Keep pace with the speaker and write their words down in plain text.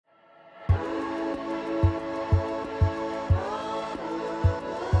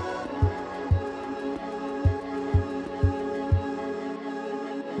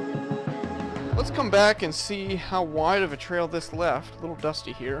let's come back and see how wide of a trail this left. A little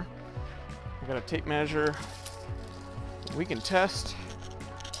dusty here. I got a tape measure. We can test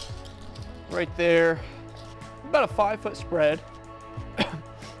right there. About a 5-foot spread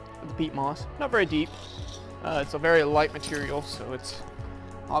of the peat moss. Not very deep. It's a very light material, so it's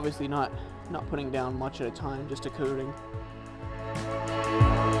obviously not putting down much at a time, just a coating.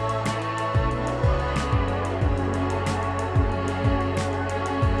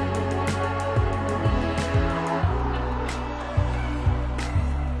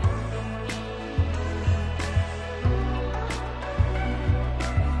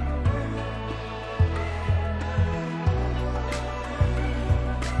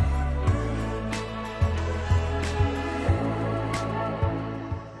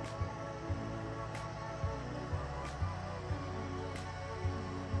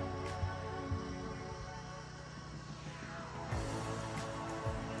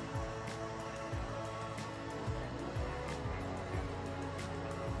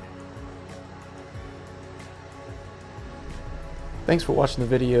 Thanks for watching the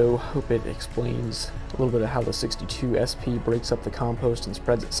video. Hope it explains a little bit of how the 62 SP breaks up the compost and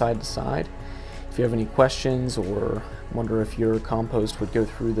spreads it side to side. If you have any questions or wonder if your compost would go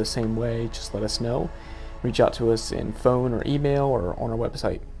through the same way, just let us know. Reach out to us in phone or email or on our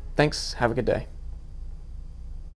website. Thanks, have a good day.